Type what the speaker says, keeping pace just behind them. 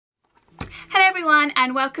Hello everyone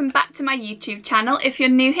and welcome back to my YouTube channel. If you're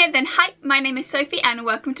new here then hi, my name is Sophie and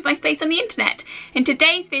welcome to my space on the internet. In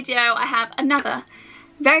today's video I have another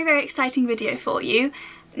very exciting video for you.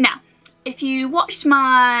 Now, if you watched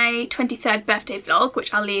my 23rd birthday vlog,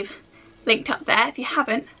 which I'll leave linked up there, if you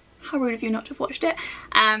haven't, how rude of you not to have watched it,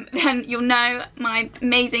 then you'll know my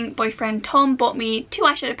amazing boyfriend Tom bought me 2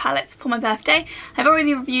 eyeshadow palettes for my birthday. I've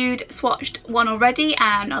already reviewed, swatched one already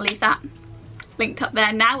and I'll leave that linked up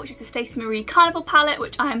there now, which is the Stacey Marie Carnival palette,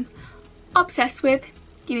 which I'm obsessed with.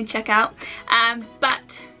 You need to check out.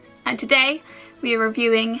 And today we are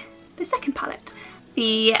reviewing the second palette,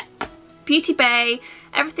 the Beauty Bay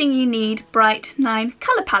Everything You Need Bright 9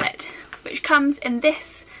 colour palette, which comes in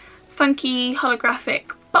this funky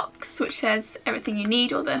holographic box which says Everything You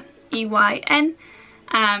Need, or the EYN,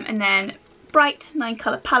 and then Bright 9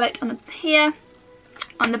 colour palette on here.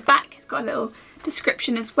 On the back it's got a little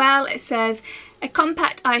description as well. It says a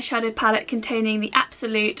compact eyeshadow palette containing the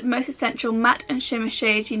absolute most essential matte and shimmer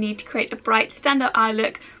shades you need to create a bright standout eye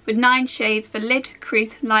look, with 9 shades for lid,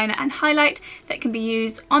 crease, liner and highlight that can be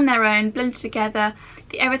used on their own, blended together.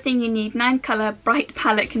 The Everything You Need 9 colour bright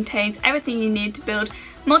palette contains everything you need to build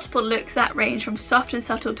multiple looks that range from soft and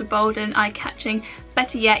subtle to bold and eye-catching.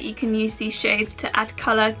 Better yet, you can use these shades to add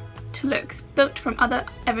colour to looks built from other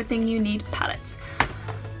Everything You Need palettes.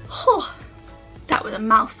 Oh, that was a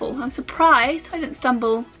mouthful. I'm surprised I didn't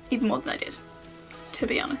stumble even more than I did, to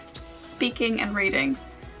be honest. Speaking and reading,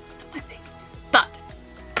 not my thing. But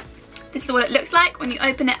this is what it looks like when you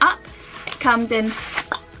open it up. It comes in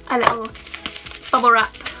a little bubble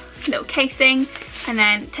wrap, little casing, and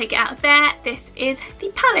then take it out of there. This is the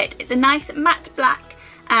palette. It's a nice matte black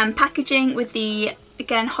packaging with the,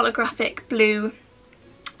 again, holographic blue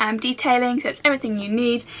detailing, so it's everything you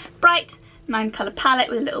need. Bright 9 colour palette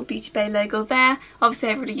with a little Beauty Bay logo there. Obviously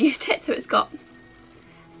I've already used it, so it's got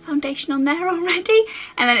foundation on there already,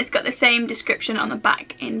 and then it's got the same description on the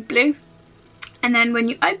back in blue. And then when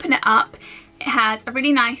you open it up, it has a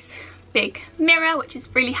really nice big mirror, which is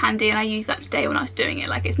really handy, and I used that today when I was doing it.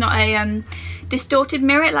 Like, it's not a distorted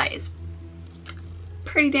mirror, like it's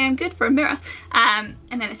pretty damn good for a mirror. And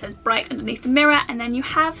then it says bright underneath the mirror, and then you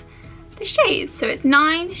have the shades. So it's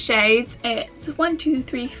 9 shades. It's 1, 2,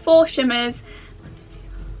 3, 4 shimmers,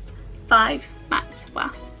 5 mattes.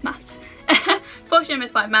 Wow, mattes. 4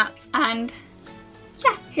 shimmers, 5 mattes, and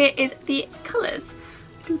yeah, here is the colours.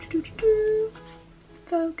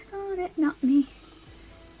 Focus on it, not me.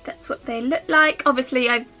 That's what they look like. Obviously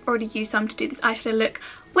I've already used some to do this eyeshadow look,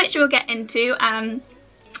 which we'll get into.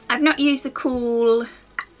 I've not used the cool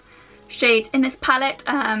shades in this palette,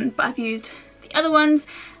 but I've used the other ones.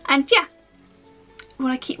 And yeah, I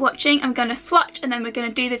want to keep watching. I'm going to swatch and then we're going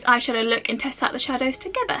to do this eyeshadow look and test out the shadows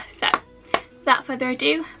together. So without further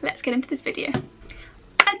ado, let's get into this video.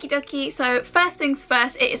 Okie dokie, so first things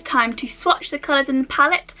first, it is time to swatch the colours in the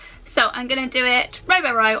palette. So I'm going to do it row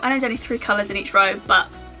by row. I know there's only 3 colours in each row, but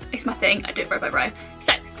it's my thing, I do it row by row.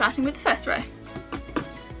 So starting with the first row.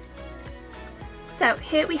 So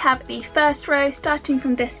here we have the first row. Starting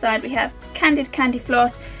from this side we have Candid Candy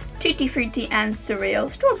Floss, Tutti Frutti and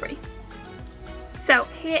Surreal Strawberry. So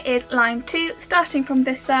here is line 2, starting from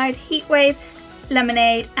this side, Heatwave,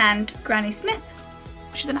 Lemonade and Granny Smith,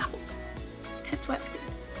 which is an apple. Hence why it's good,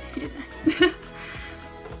 if you didn't know.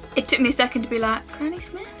 It took me a second to be like, Granny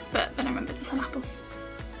Smith? But then I remembered it's an apple.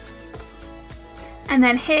 And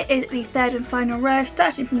then here is the third and final row,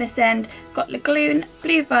 starting from this end, got Lagoon,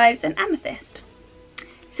 Blue Vibes and Amethyst.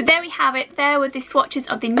 So there we have it, there were the swatches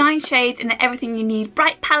of the 9 shades in the Everything You Need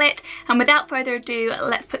Bright palette, and without further ado,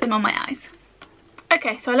 let's put them on my eyes.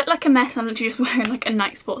 Okay, so I look like a mess. I'm literally just wearing like a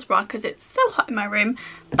night sports bra because it's so hot in my room,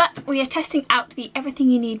 but we are testing out the Everything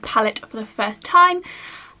You Need palette for the first time.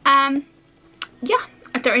 Yeah,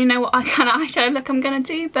 I don't really know what kind of eyeshadow look I'm going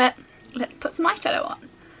to do, but let's put some eyeshadow on.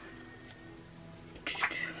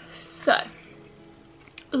 So,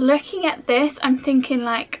 looking at this, I'm thinking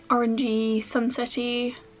like orangey,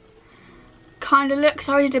 sunsetty kind of look.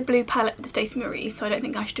 So I already did a blue palette with the Stacey Marie, so I don't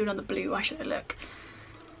think I should do another blue eyeshadow look.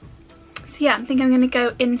 So yeah, I think I'm going to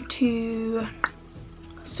go into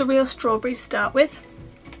Surreal Strawberry to start with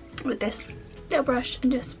this little brush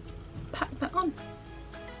and just pack that on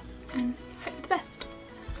and hope for the best.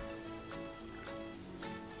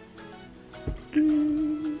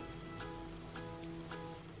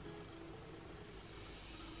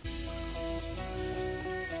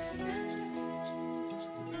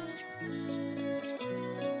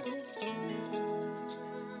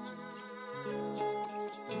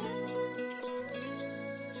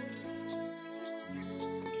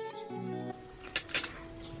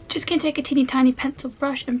 Just gonna take a teeny tiny pencil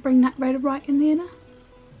brush and bring that red right in the inner.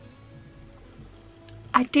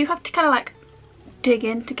 I do have to kind of like dig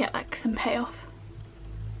in to get like some payoff.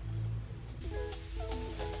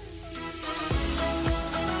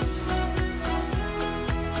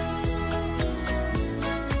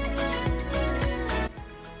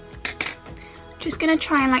 Just gonna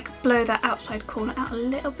try and like blow that outside corner out a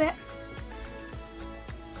little bit.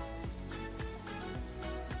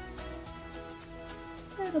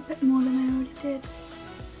 A little bit more than I already did.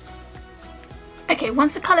 Okay,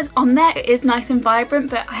 once the colour's on there, it is nice and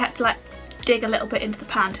vibrant, but I had to like dig a little bit into the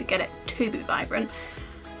pan to get it to be vibrant.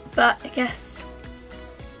 But I guess,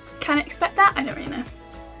 can I expect that? I don't really know.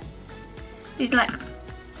 These are like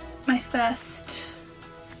my first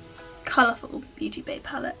colourful Beauty Bay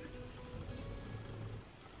palette.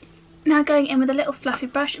 Now going in with a little fluffy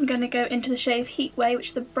brush, I'm going to go into the shade Heat Wave, which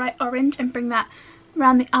is the bright orange, and bring that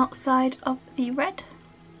around the outside of the red.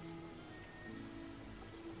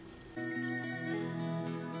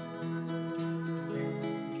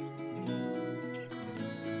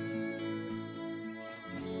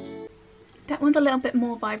 That one's a little bit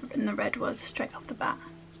more vibrant than the red was straight off the bat.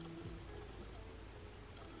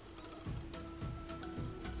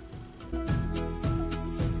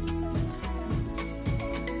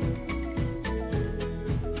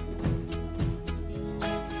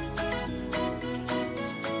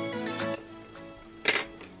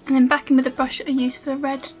 And then back in with the brush that I used for the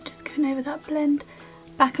red, just going over that blend.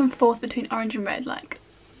 Back and forth between orange and red, like,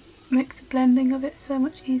 makes the blending of it so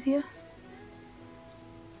much easier.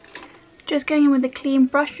 Just going in with a clean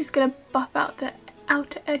brush, just going to buff out the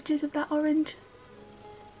outer edges of that orange.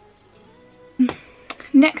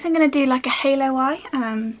 Next I'm going to do like a halo eye,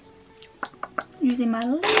 using my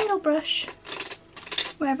little brush,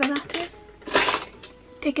 wherever that is.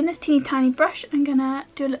 Taking this teeny tiny brush, I'm going to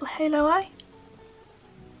do a little halo eye.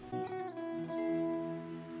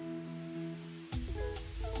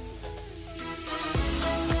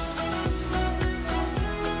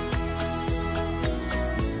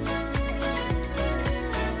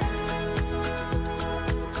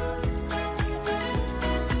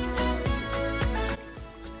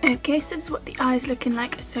 Okay, so this is what the eye is looking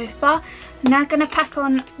like so far. I'm now going to pack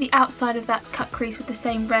on the outside of that cut crease with the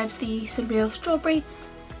same red, the Surreal Strawberry.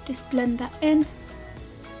 Just blend that in.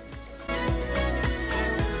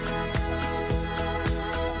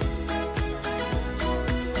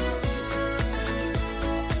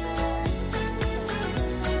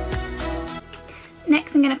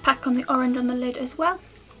 Next I'm going to pack on the orange on the lid as well.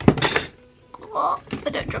 Oh,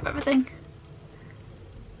 but don't drop everything.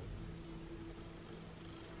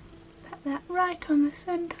 That right on the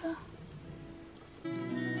centre.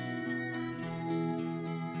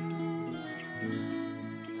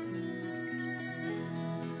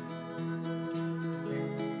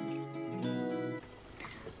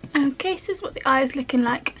 Okay, so this is what the eye is looking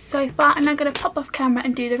like so far, and I'm going to pop off camera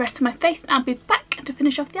and do the rest of my face, and I'll be back to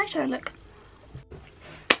finish off the eyeshadow look.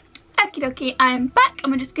 Okie dokie, I am back,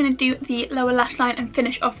 and we're just going to do the lower lash line and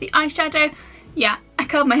finish off the eyeshadow. Yeah, I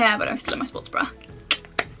curled my hair, but I'm still in my sports bra.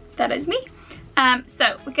 That is me.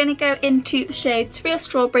 So we're going to go into the shade Surreal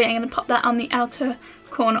Strawberry. I'm going to pop that on the outer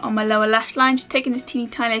corner on my lower lash line. Just taking this teeny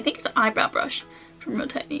tiny, I think it's an eyebrow brush from Real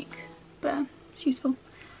Technique, but it's useful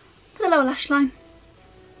for the lower lash line.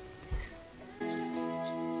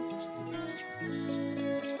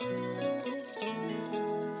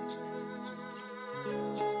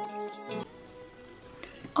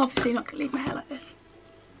 Obviously not going to leave my hair like this.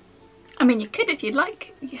 I mean, you could if you'd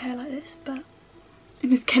like your hair like this, but I'm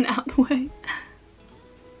just getting it out of the way.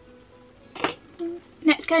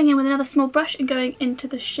 Next, going in with another small brush and going into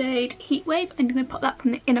the shade Heat Wave. I'm going to pop that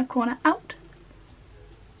from the inner corner out.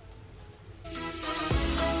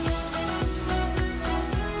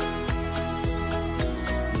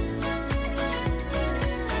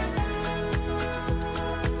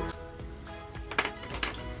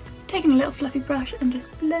 Taking a little fluffy brush and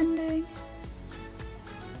just blending.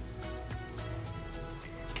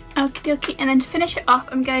 Okie dokie, and then to finish it off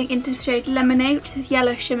I'm going into the shade Lemonade, which is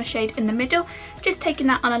yellow shimmer shade in the middle. Just taking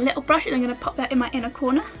that on a little brush and I'm going to pop that in my inner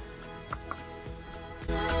corner.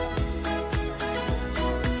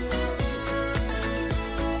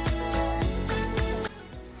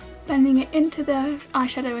 Blending it into the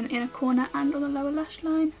eyeshadow in the inner corner and on the lower lash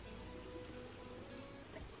line.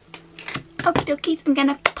 Okie dokie, I'm going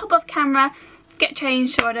to pop off camera, get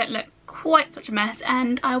changed so I don't look quite such a mess,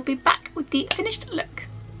 and I'll be back with the finished look.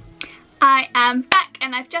 I am back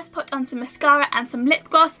and I've just put on some mascara and some lip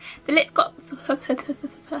gloss. The lip gloss...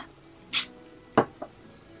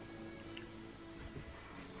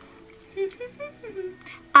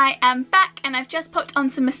 I am back and I've just put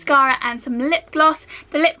on some mascara and some lip gloss.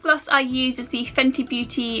 The lip gloss I use is the Fenty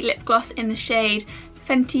Beauty lip gloss in the shade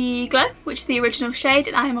Fenty Glow, which is the original shade,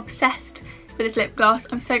 and I am obsessed with this lip gloss.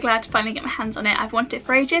 I'm so glad to finally get my hands on it. I've wanted it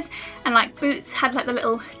for ages, and like Boots had like the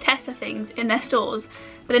little Tessa things in their stores,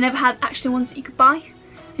 but they never had actually ones that you could buy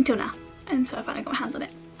until now, and so I finally got my hands on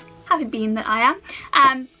it. Happy bean that I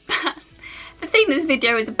am. But the thing this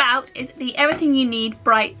video is about is the Everything You Need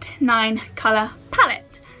Bright 9 colour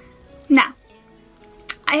palette. Now,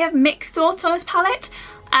 I have mixed thoughts on this palette.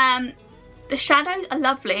 The shadows are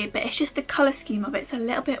lovely, but it's just the colour scheme of it's a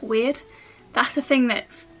little bit weird. That's the thing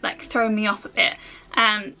that's like throwing me off a bit.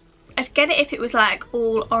 I'd get it if it was like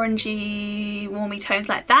all orangey, warmy tones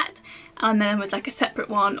like that, and then there was like a separate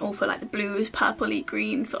one all for like the blues, purpley,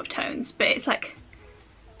 green sort of tones, but it's like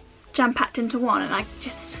jam-packed into one, and I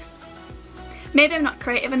just, maybe I'm not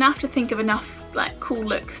creative enough to think of enough like cool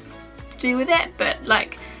looks to do with it, but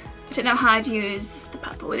like I don't know how I'd use the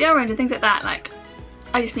purple with the orange and things like that. Like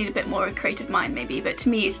I just need a bit more of a creative mind maybe, but to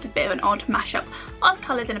me it's just a bit of an odd mashup of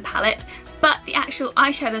colours in a palette. But the actual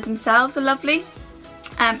eyeshadows themselves are lovely.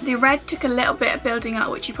 The red took a little bit of building up,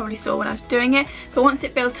 which you probably saw when I was doing it, but once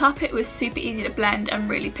it built up it was super easy to blend and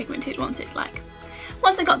really pigmented once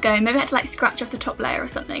I got going. Maybe I had to like scratch off the top layer or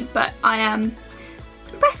something, but I am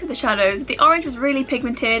impressed with the shadows. The orange was really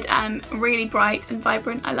pigmented and really bright and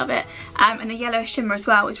vibrant. I love it. And the yellow shimmer as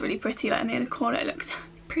well was really pretty, like in the inner corner it looks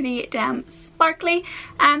pretty damn sparkly.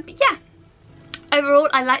 But yeah, overall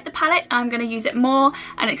I like the palette. I'm going to use it more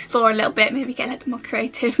and explore a little bit, maybe get a little bit more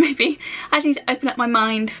creative. Maybe I just need to open up my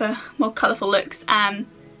mind for more colourful looks.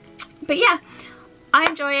 But yeah, I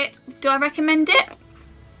enjoy it. Do I recommend it?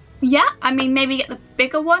 Yeah, I mean maybe get the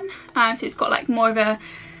bigger one, so it's got like more of a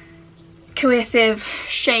cohesive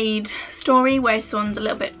shade story, whereas this one's a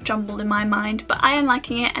little bit jumbled in my mind, but I am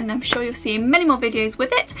liking it and I'm sure you'll see many more videos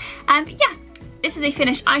with it. But yeah, this is a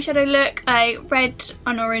finished eyeshadow look, a red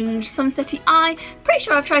and orange sunsetty eye. Pretty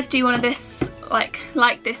sure I've tried to do one of this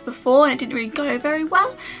like this before and it didn't really go very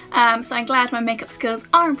well, so I'm glad my makeup skills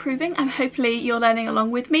are improving and hopefully you're learning along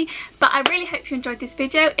with me. But I really hope you enjoyed this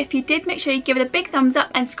video. If you did, make sure you give it a big thumbs up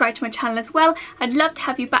and subscribe to my channel as well. I'd love to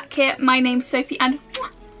have you back here. My name's Sophie and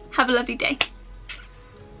have a lovely day.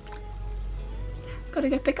 Gotta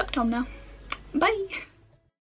go pick up Tom now. Bye.